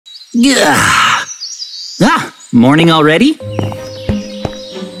Morning already?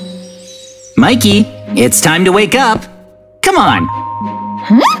 Mikey, it's time to wake up. Come on.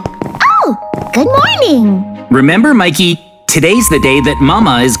 Huh? Oh, good morning. Remember, Mikey, today's the day that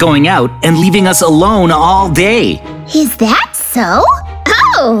Mama is going out and leaving us alone all day. Is that so?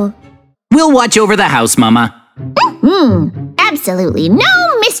 Oh. We'll watch over the house, Mama. Absolutely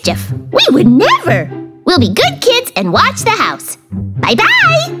no mischief. We would never. We'll be good kids and watch the house.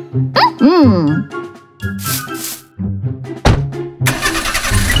 Bye-bye.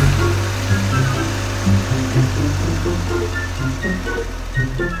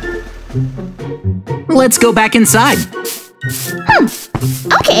 Let's go back inside.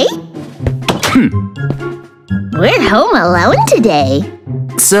 Okay. We're home alone today.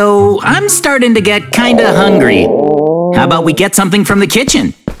 So, I'm starting to get kinda hungry. How about we get something from the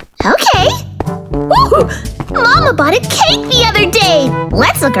kitchen? Okay. Ooh, Mama bought a cake the other day.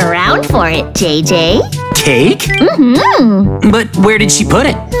 Let's look around for it, JJ. Cake? But where did she put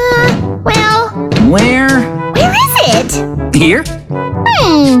it? Well... Where is it? Here?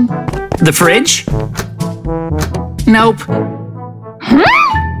 The fridge? Nope.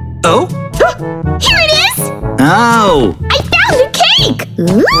 Oh? Here it is! Oh! I found a cake!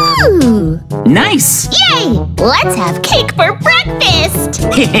 Ooh! Nice! Yay! Let's have cake for breakfast!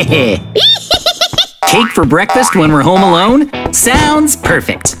 Cake for breakfast when we're home alone? Sounds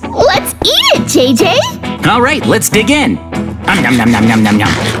perfect. Let's eat it, JJ! All right, let's dig in. Nom nom nom nom nom nom nom.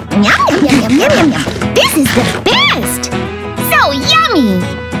 Yum, yum, yum, yum, yum, yum, yum. This is the best! So yummy!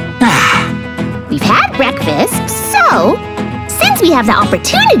 We've had breakfast, so since we have the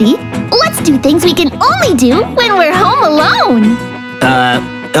opportunity, let's do things we can only do when we're home alone.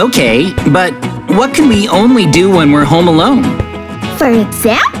 Okay, but what can we only do when we're home alone? For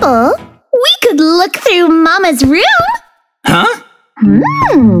example, we could look through Mama's room. Huh?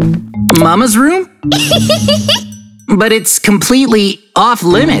 Mama's room? But it's completely off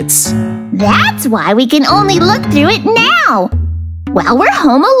limits. That's why we can only look through it now, while we're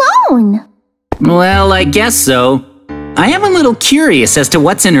home alone. Well, I guess so. I am a little curious as to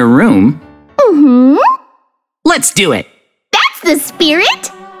what's in her room. Let's do it. That's the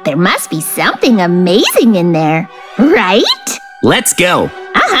spirit. There must be something amazing in there, right? Let's go.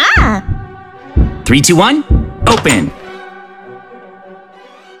 3, 2, 1, open.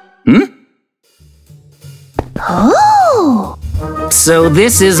 Oh! So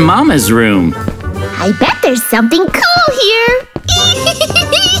this is Mama's room. I bet there's something cool here.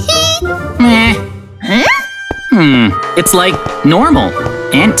 It's like normal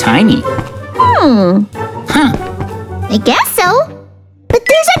and tiny. I guess so. But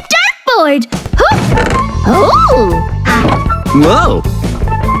there's a dartboard. Oh! Whoa!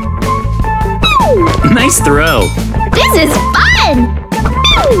 Nice throw. This is fun!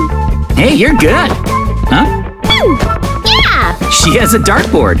 Hey, you're good. Huh? Yeah! She has a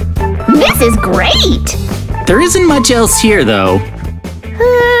dartboard. This is great! There isn't much else here, though.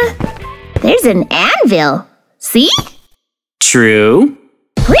 There's an anvil. See? True.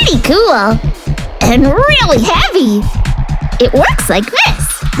 Pretty cool. And really heavy. It works like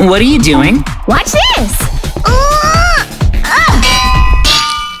this. What are you doing? Watch this. Oh!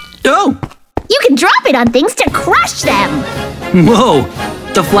 You can drop it on things to crush them. Whoa!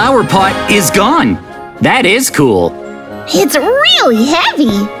 The flower pot is gone. That is cool. It's really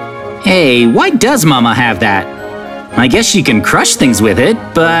heavy. Hey, why does Mama have that? I guess she can crush things with it,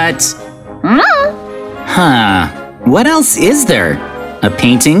 but... What else is there? A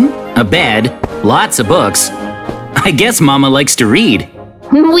painting, a bed, lots of books. I guess Mama likes to read.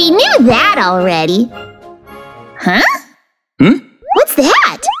 We knew that already. Huh? What's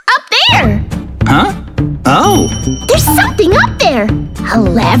that? Up there! Huh? Oh! There's something up there! A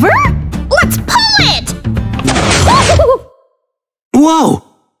lever? Let's pull it! Whoa!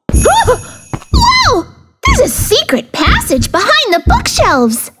 Whoa! There's a secret passage behind the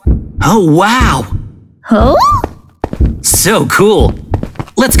bookshelves! Oh, wow! Oh? So cool!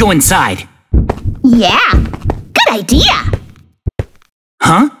 Let's go inside. Yeah, good idea!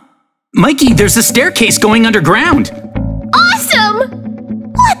 Huh? Mikey, there's a staircase going underground!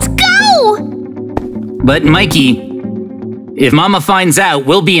 Awesome! Let's go! But Mikey, if Mama finds out,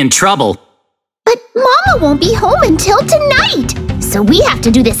 we'll be in trouble. But Mama won't be home until tonight! So we have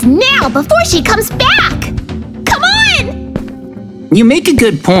to do this now before she comes back! Come on! You make a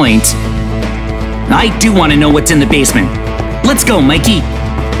good point. I do want to know what's in the basement. Let's go, Mikey.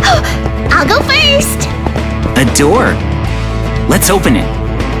 I'll go first! A door. Let's open it.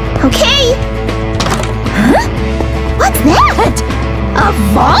 Okay. Huh? What's that? A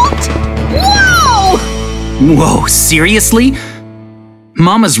vault? Whoa! Whoa, seriously?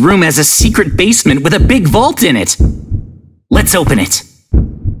 Mama's room has a secret basement with a big vault in it. Let's open it.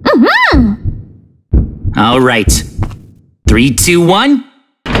 All right. 3, 2, 1.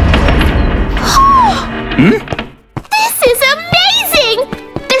 This is amazing!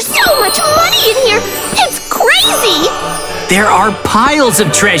 There's so much money in here! It's crazy! There are piles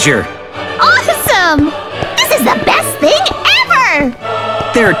of treasure. Awesome! This is the best thing ever!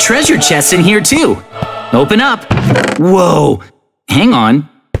 There are treasure chests in here too. Open up. Whoa. Hang on.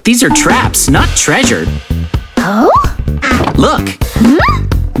 These are traps, not treasure. Oh? Look.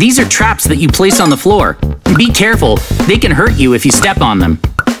 These are traps that you place on the floor. Be careful. They can hurt you if you step on them.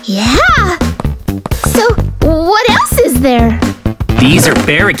 Yeah! So, what else is there? These are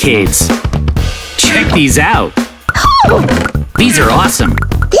barricades. Check these out. Oh! These are awesome.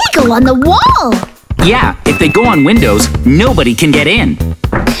 They go on the wall! Yeah, if they go on windows, nobody can get in.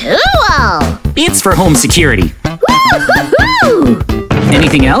 Cool! It's for home security. Woo-hoo-hoo!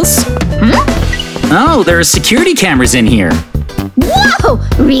 Anything else? Oh, there are security cameras in here. Whoa!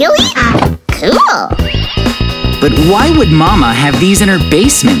 Really? Cool! But why would Mama have these in her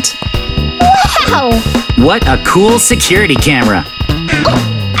basement? Wow! What a cool security camera.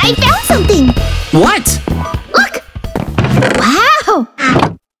 Oh, I found something! What? Look! Wow!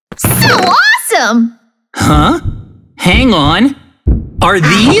 So awesome! Huh? Hang on. Are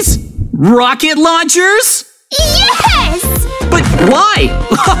these rocket launchers? Yes! But why?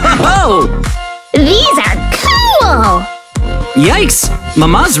 Whoa! These are cool! Yikes!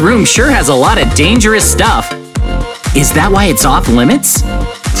 Mama's room sure has a lot of dangerous stuff. Is that why it's off limits?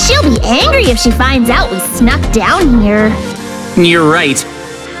 She'll be angry if she finds out we snuck down here. You're right.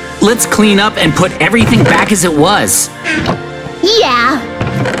 Let's clean up and put everything back as it was. Yeah.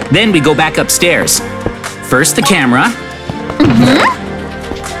 Then we go back upstairs. First the camera.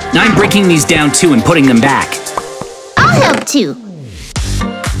 I'm breaking these down too and putting them back. I'll help too.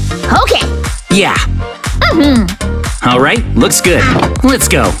 Okay. Yeah. All right, looks good. Let's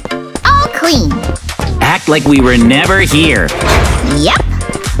go. All clean. Act like we were never here. Yep.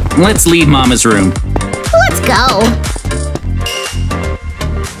 Let's leave Mama's room. Let's go.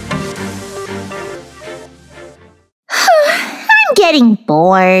 I'm getting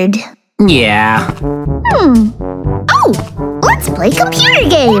bored. Yeah. Oh, let's play computer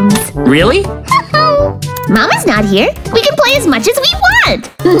games. Really? Mama's not here. We can play as much as we want.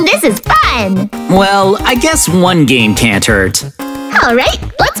 This is fun. Well, I guess one game can't hurt. All right,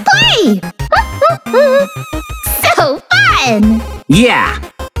 let's play. So fun. Yeah.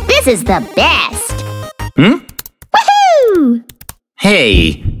 This is the best. Woohoo!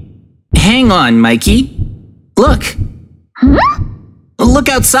 Hey. Hang on, Mikey. Look. Look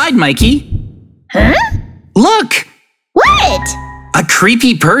outside, Mikey. Huh? Look! What? A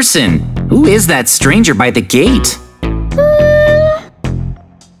creepy person. Who is that stranger by the gate?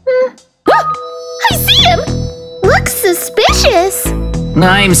 I see him. Looks suspicious.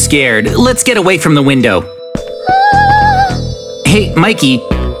 I'm scared. Let's get away from the window. Hey, Mikey,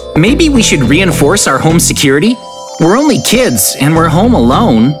 maybe we should reinforce our home security? We're only kids, and we're home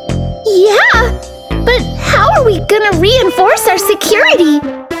alone. Yeah, but how are we gonna reinforce our security?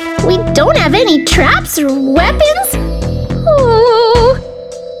 We don't have any traps or weapons. Oh.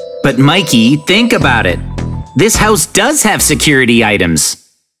 But Mikey, think about it. This house does have security items.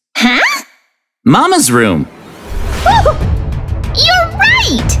 Huh? Mama's room. Oh, you're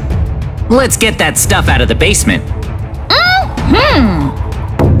right. Let's get that stuff out of the basement.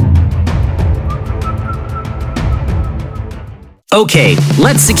 Okay,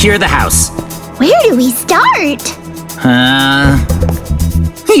 let's secure the house. Where do we start?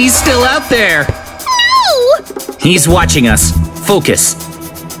 He's still out there. No! He's watching us. Focus.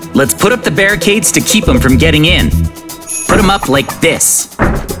 Let's put up the barricades to keep him from getting in. Put them up like this.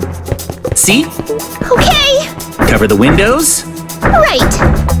 See? Okay. Cover the windows.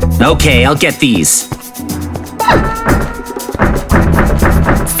 Right. Okay, I'll get these.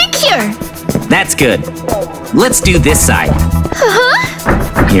 Secure. That's good. Let's do this side.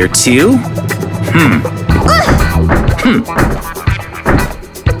 Uh-huh. Here too.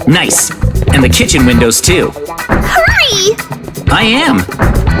 Nice. And the kitchen windows too. Hurry! I am.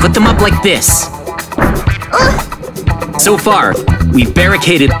 Put them up like this. So far, we've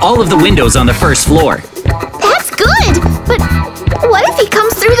barricaded all of the windows on the first floor. That's good, but what if he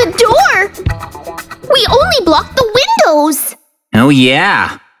comes through the door? We only blocked the windows. Oh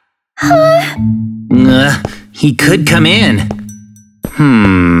yeah. He could come in.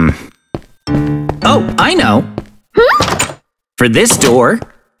 Oh, I know. For this door,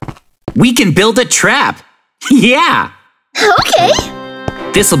 we can build a trap. Yeah. Okay.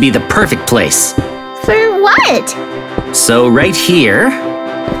 This'll be the perfect place. For what? So right here,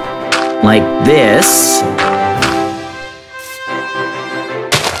 like this.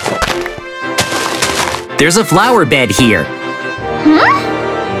 There's a flower bed here.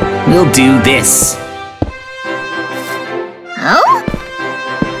 Huh? We'll do this. Oh?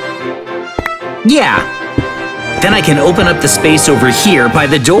 Yeah. Then I can open up the space over here by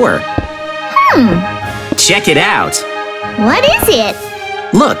the door. Check it out. What is it?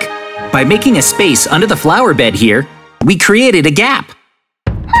 Look, by making a space under the flower bed here, we created a gap.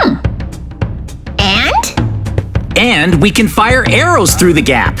 And we can fire arrows through the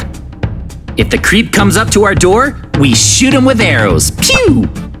gap. If the creep comes up to our door, we shoot him with arrows. Pew!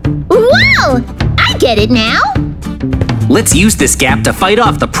 Wow! I get it now. Let's use this gap to fight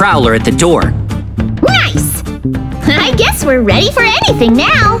off the prowler at the door. Nice! I guess we're ready for anything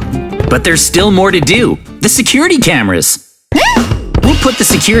now. But there's still more to do. The security cameras. We'll put the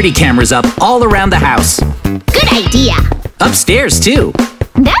security cameras up all around the house. Good idea. Upstairs, too.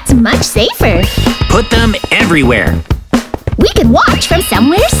 That's much safer. Put them everywhere. We can watch from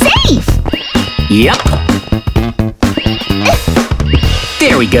somewhere safe. Yep.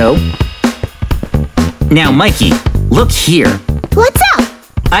 There we go. Now, Mikey, look here. What's up?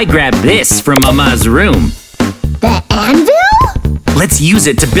 I grabbed this from Mama's room. The anvil? Let's use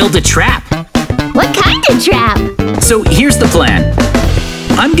it to build a trap. What kind of trap? So here's the plan.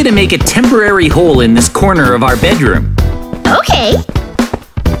 I'm gonna make a temporary hole in this corner of our bedroom. Okay.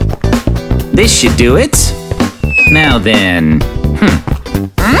 This should do it. Now then,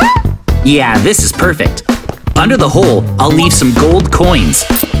 Yeah, this is perfect. Under the hole, I'll leave some gold coins.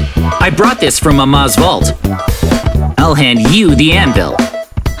 I brought this from Mama's vault. I'll hand you the anvil.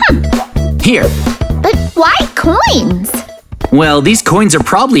 Here. But why coins? Well, these coins are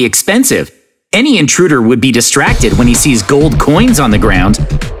probably expensive. Any intruder would be distracted when he sees gold coins on the ground.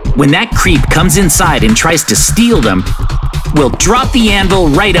 When that creep comes inside and tries to steal them, we'll drop the anvil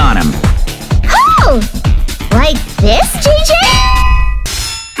right on him. Oh! Like this, JJ?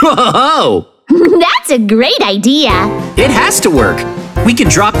 Whoa! That's a great idea. It has to work. We can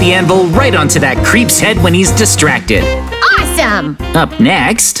drop the anvil right onto that creep's head when he's distracted. Awesome! Up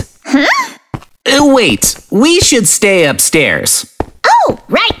next... Huh? Wait, we should stay upstairs. Oh,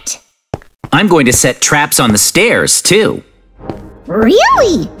 right. I'm going to set traps on the stairs, too.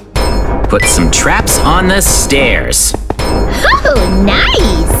 Really? Put some traps on the stairs. Oh,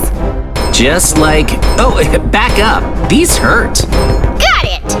 nice. Just like... Oh, back up. These hurt. Got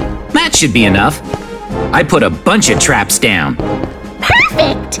it. That should be enough. I put a bunch of traps down.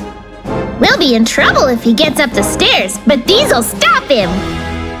 Perfect. We'll be in trouble if he gets up the stairs, but these'll stop him.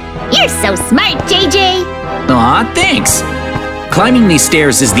 You're so smart, JJ. Aw, thanks. Climbing these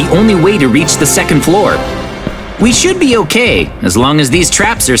stairs is the only way to reach the second floor. We should be okay, as long as these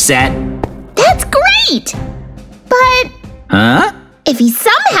traps are set. That's great! But... Huh? if he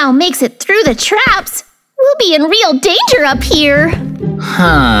somehow makes it through the traps, we'll be in real danger up here.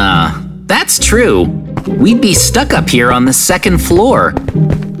 Huh. That's true. We'd be stuck up here on the second floor.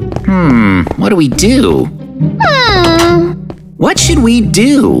 What do we do? What should we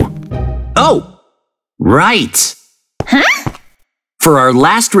do? Oh! Right! Huh? For our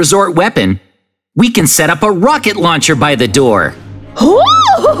last resort weapon, we can set up a rocket launcher by the door.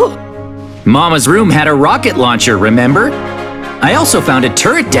 Oh! Mama's room had a rocket launcher, remember? I also found a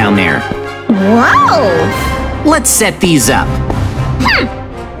turret down there. Whoa! Let's set these up.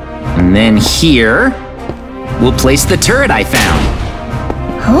 And then here, we'll place the turret I found.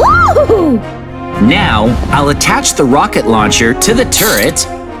 Ooh! Now, I'll attach the rocket launcher to the turret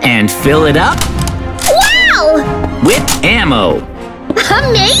and fill it up Wow! with ammo.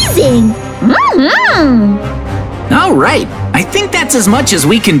 Amazing! All right, I think that's as much as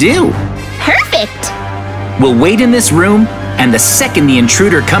we can do. Perfect! We'll wait in this room, and the second the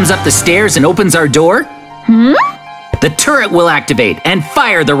intruder comes up the stairs and opens our door, the turret will activate and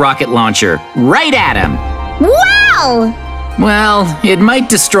fire the rocket launcher right at him. Wow! Well, it might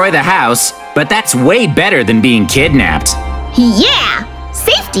destroy the house, but that's way better than being kidnapped. Yeah!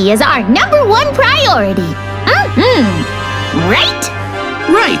 Safety is our #1 priority. Right?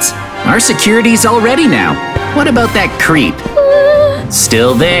 Right. Our security's all ready now. What about that creep?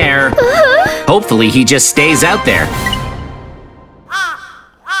 Still there. Hopefully he just stays out there.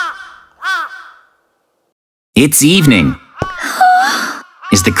 It's evening.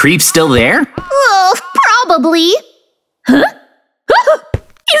 Is the creep still there? Oh, probably. Huh?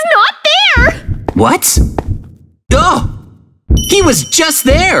 He's not there! What? Oh! He was just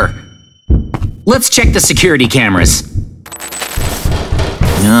there! Let's check the security cameras.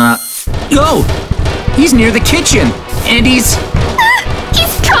 Oh! He's near the kitchen, and he's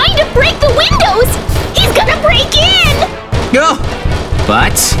trying to break the windows! He's gonna break in! Oh!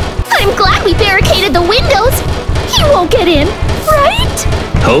 But... I'm glad we barricaded the windows. He won't get in, right?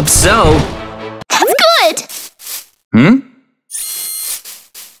 Hope so. That's good.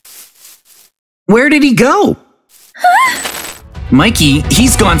 Where did he go? Mikey,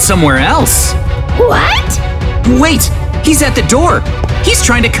 he's gone somewhere else. What? Wait, he's at the door. He's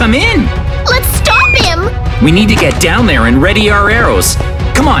trying to come in. Let's stop him. We need to get down there and ready our arrows.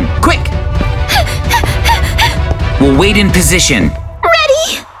 Come on, quick. We'll wait in position.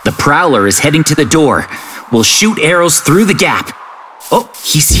 Ready. The Prowler is heading to the door. We'll shoot arrows through the gap. Oh,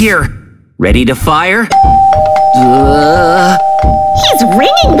 he's here. Ready to fire? He's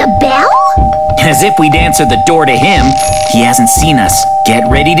ringing the bell? As if we'd answer the door to him. He hasn't seen us. Get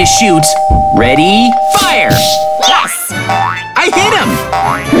ready to shoot. Ready, fire! Yes! I hit him!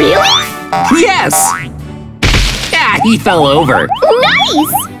 Really? Yes! Ah, he fell over.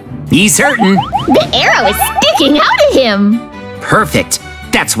 Nice! He's hurting. The arrow is sticking out of him. Perfect.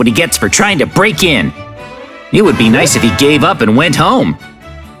 That's what he gets for trying to break in. It would be nice if he gave up and went home.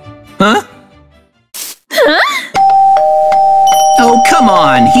 Huh? Huh? Oh, come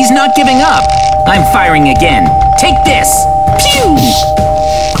on. He's not giving up. I'm firing again. Take this. Pew!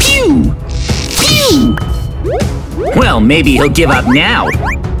 Pew! Pew! Well, maybe he'll give up now.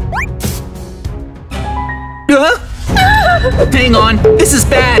 Hang on. This is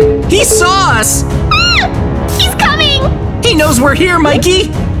bad. He saw us. He's coming! He knows we're here, Mikey.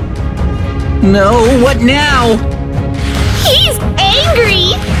 No, what now? He's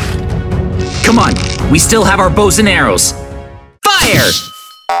angry! Come on. We still have our bows and arrows. Fire!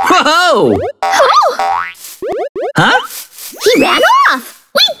 Whoa! Oh! Huh? He ran off!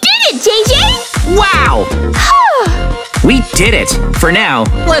 We did it, JJ! Wow! We did it! For now,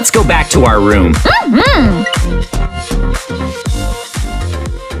 let's go back to our room.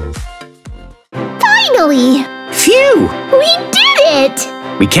 Finally! Phew! We did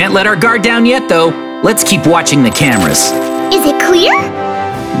it! We can't let our guard down yet, though. Let's keep watching the cameras. Is it clear?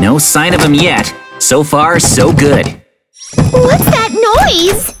 No sign of him yet. So far, so good. What's that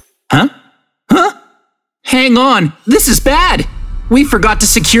noise? Huh? Huh? Hang on, this is bad. We forgot to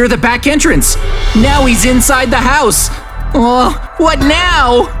secure the back entrance. Now he's inside the house. Oh, what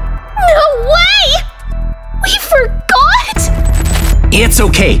now? No way! We forgot! It's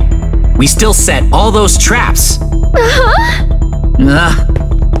okay. We still set all those traps.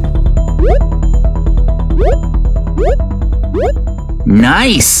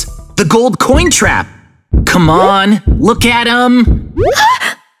 Nice! The gold coin trap. Come on, look at him.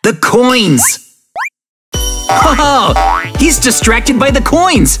 The coins. Oh, he's distracted by the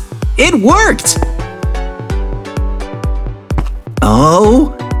coins. It worked.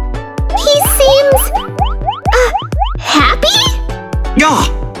 Oh. He seems… happy? Oh.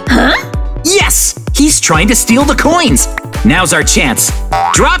 Huh? Yes! He's trying to steal the coins. Now's our chance.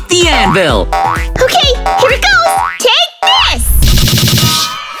 Drop the anvil. Okay, here it goes! Take this!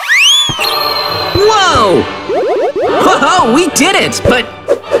 Whoa! Whoa, we did it, but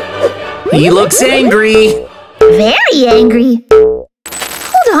he looks angry. Very angry.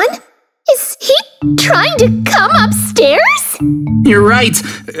 Hold on. Is he trying to come upstairs? You're right.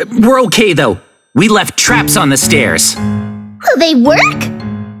 We're okay, though. We left traps on the stairs. Will they work?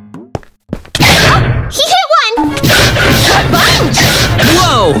 He hit one! A bunch!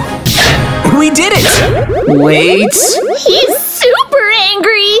 Whoa! We did it! Wait. He's super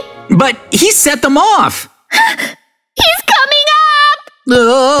angry! But he set them off. He's coming up!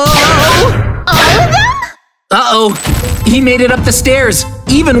 Oh! All of them? Uh-oh. He made it up the stairs,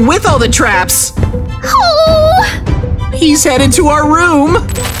 even with all the traps. Oh! He's headed to our room.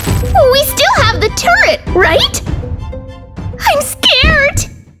 We still have the turret, right? I'm scared!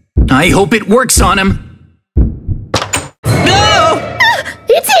 I hope it works on him. No!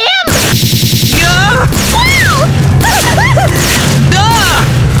 It's him! Ah! Wow! Ah!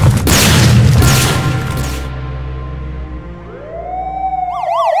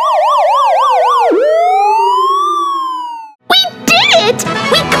 We did it!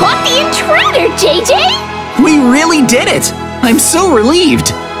 We caught the intruder, JJ! We really did it! I'm so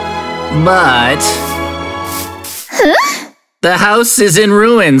relieved. But… Huh? the house is in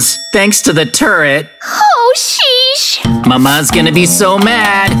ruins, thanks to the turret. Oh, sheesh! Mama's gonna be so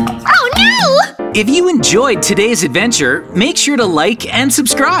mad. Oh, no! If you enjoyed today's adventure, make sure to like and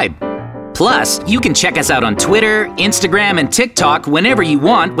subscribe. Plus, you can check us out on Twitter, Instagram, and TikTok whenever you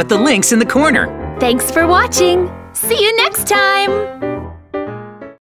want with the links in the corner. Thanks for watching. See you next time!